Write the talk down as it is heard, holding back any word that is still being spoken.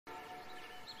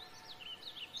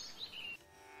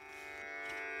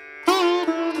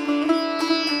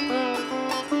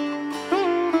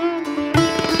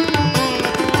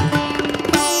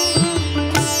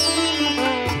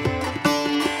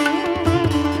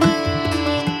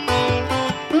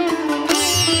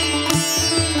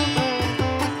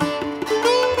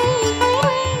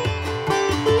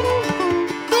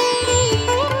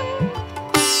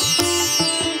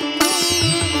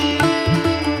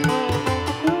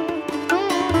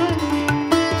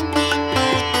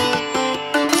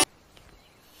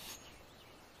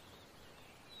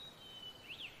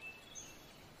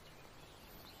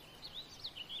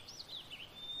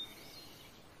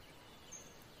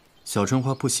小春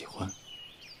花不喜欢。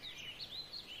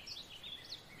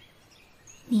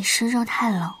你身上太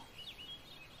冷。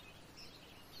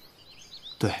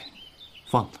对，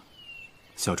忘了，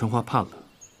小春花怕冷。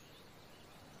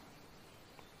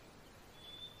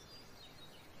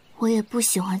我也不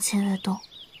喜欢千月洞，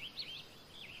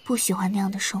不喜欢那样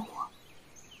的生活。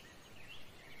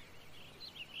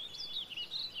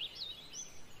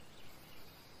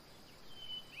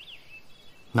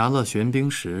拿了玄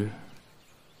冰石，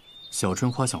小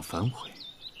春花想反悔，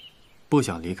不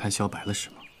想离开萧白了，是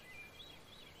吗？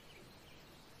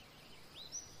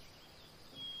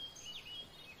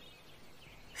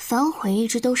反悔一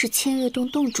直都是千月洞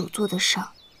洞主做的事儿，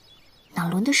哪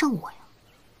轮得上我呀？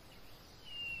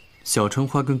小春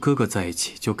花跟哥哥在一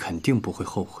起，就肯定不会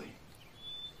后悔。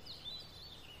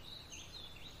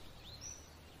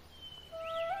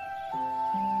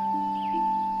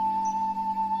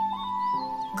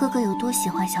哥哥有多喜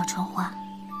欢小春花？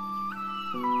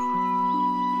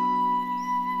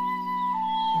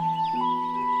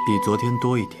比昨天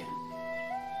多一点，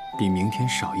比明天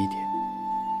少一点。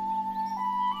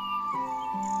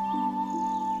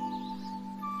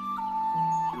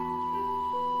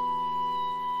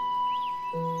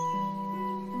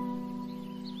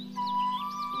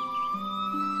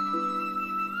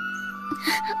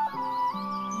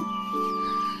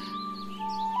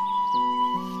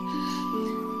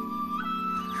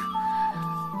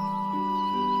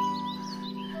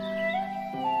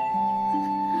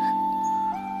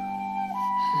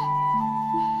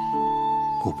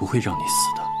我不会让你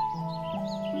死的。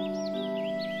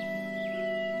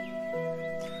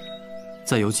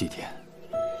再有几天，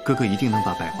哥哥一定能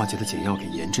把百花节的解药给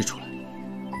研制出来。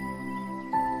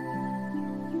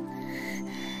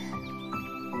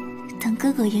等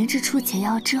哥哥研制出解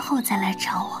药之后再来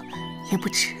找我，也不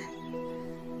迟。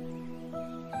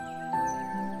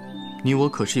你我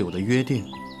可是有了约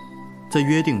定，在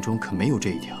约定中可没有这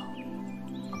一条。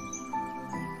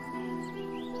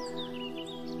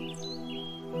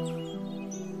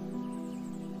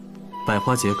百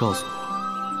花节告诉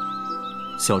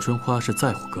我，小春花是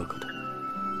在乎哥哥的。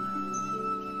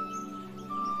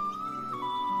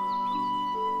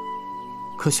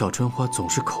可小春花总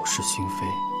是口是心非。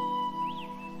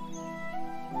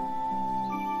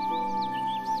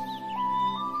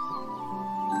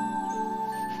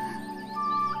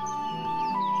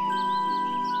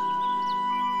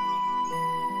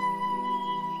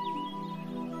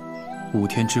5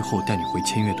天之后带你回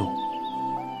千月洞。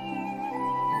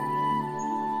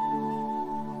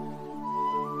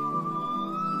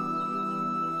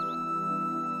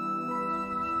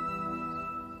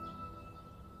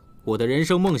我的人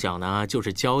生梦想呢，就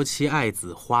是娇妻爱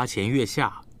子，花前月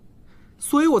下，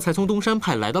所以我才从东山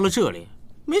派来到了这里。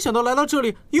没想到来到这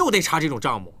里又得查这种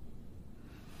账目。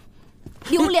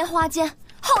流连花间，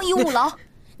好逸恶劳，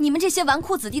你们这些纨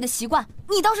绔子弟的习惯，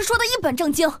你倒是说的一本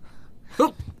正经。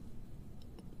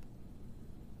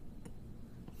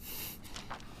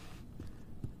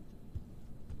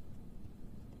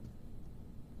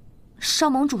少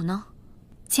盟主呢？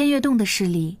千月洞的势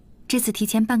力这次提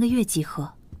前半个月集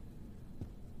合。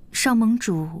少盟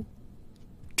主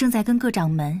正在跟各掌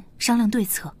门商量对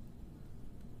策。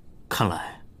看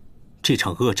来这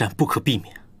场恶战不可避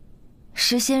免。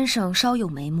石先生稍有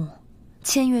眉目，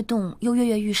千月洞又跃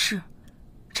跃欲试，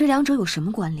这两者有什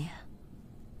么关联？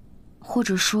或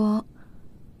者说，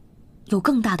有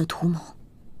更大的图谋？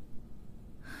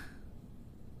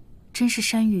真是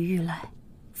山雨欲来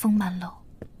风满楼。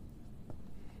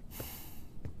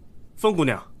风姑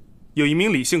娘，有一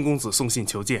名李姓公子送信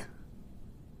求见。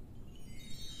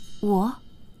我